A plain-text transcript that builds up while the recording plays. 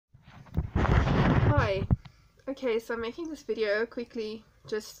Okay, so I'm making this video quickly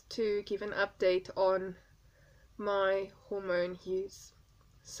just to give an update on my hormone use.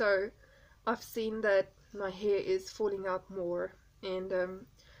 So I've seen that my hair is falling out more, and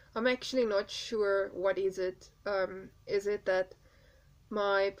I'm actually not sure what is it. Is it that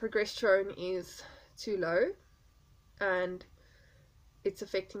my progesterone is too low and it's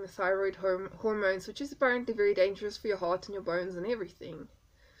affecting the thyroid hormones, which is apparently very dangerous for your heart and your bones and everything?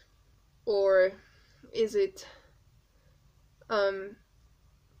 Or is it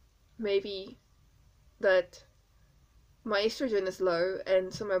maybe that my estrogen is low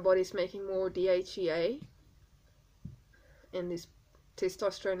and so my body's making more DHEA and this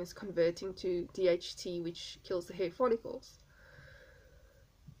testosterone is converting to DHT, which kills the hair follicles?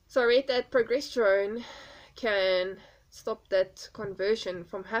 So I read that progesterone can stop that conversion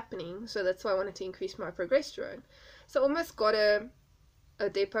from happening, so that's why I wanted to increase my progesterone. So I almost got a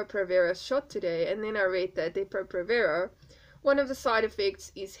Depo-Provera shot today, and then I read that Depo-Provera, one of the side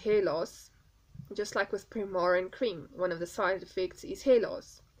effects is hair loss, just like with Premarin cream. One of the side effects is hair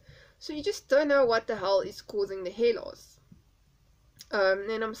loss. So you just don't know what the hell is causing the hair loss.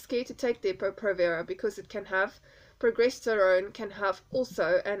 And I'm scared to take Depo-Provera because it can have, progesterone can have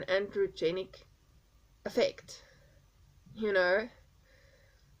also an androgenic effect, you know,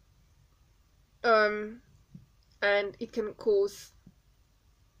 and it can cause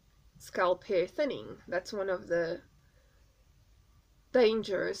scalp hair thinning. That's one of the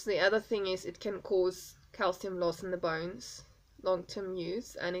dangers. The other thing is it can cause calcium loss in the bones, long-term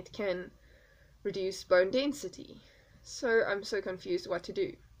use, and it can reduce bone density. So I'm so confused what to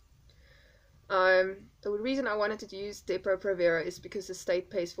do. The reason I wanted to use Depo-Provera is because the state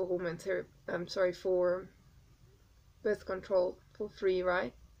pays for hormone therapy, for birth control for free,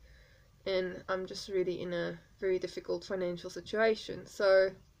 right? And I'm just really in a very difficult financial situation.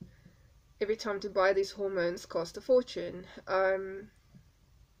 So every time to buy these hormones cost a fortune.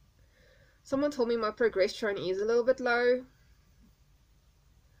 Someone told me my progesterone is a little bit low,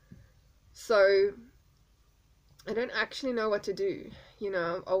 so I don't actually know what to do. You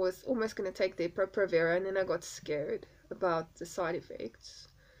know, I was almost going to take Depo-Provera and then I got scared about the side effects.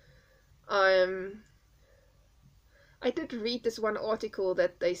 I did read this one article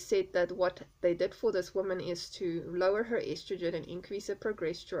that they said that what they did for this woman is to lower her estrogen and increase her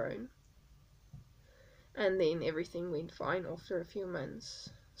progesterone, and then everything went fine after a few months.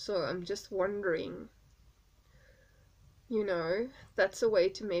 So I'm just wondering, you know, that's a way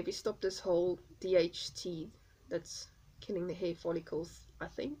to maybe stop this whole DHT that's killing the hair follicles. I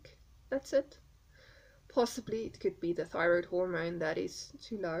think that's it. Possibly it could be the thyroid hormone that is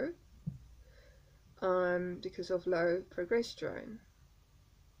too low, because of low progesterone,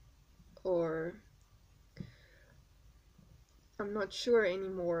 or I'm not sure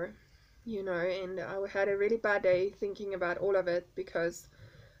anymore, you know. And I had a really bad day thinking about all of it because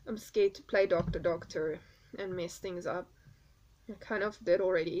I'm scared to play doctor and mess things up. I kind of did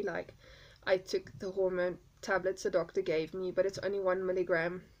already. Like, I took the hormone tablets the doctor gave me, but it's only 1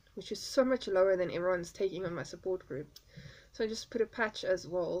 milligram, which is so much lower than everyone's taking on my support group. So I just put a patch as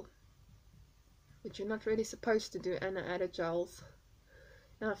well, which you're not really supposed to do, and I added gels.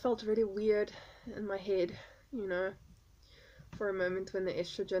 And I felt really weird in my head, you know, for a moment when the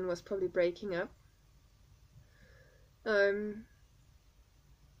estrogen was probably breaking up.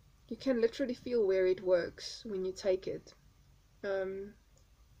 You can literally feel where it works when you take it.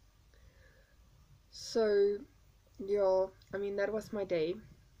 So yeah, I mean, that was my day.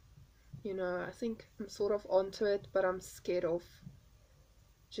 You know, I think I'm sort of onto it, but I'm scared of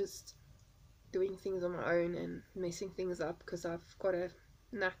just doing things on my own and messing things up, because I've got a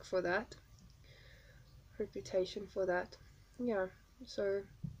knack for that, reputation for that. Yeah, so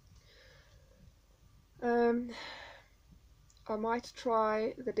I might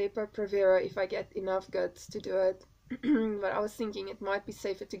try the Depo-Provera if I get enough guts to do it. But I was thinking it might be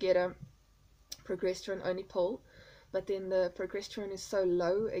safer to get a progesterone only pill, but then the progesterone is so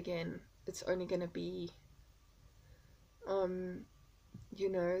low again, it's only going to be you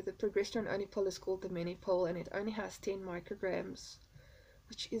know, the progesterone only pill is called the mini pill, and it only has 10 micrograms,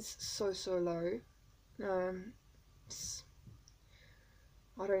 which is so low.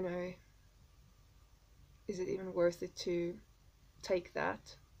 I don't know, is it even worth it to take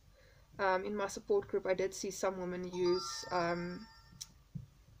that? In my support group I did see some women use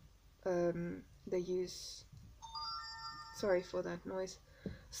they use, sorry for that noise,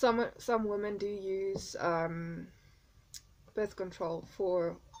 some women do use birth control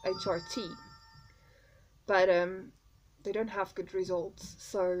for HRT, but they don't have good results.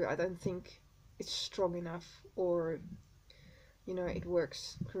 So I don't think it's strong enough, or, you know, it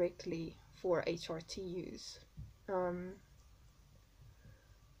works correctly for HRT use.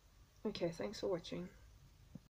 Okay, thanks for watching.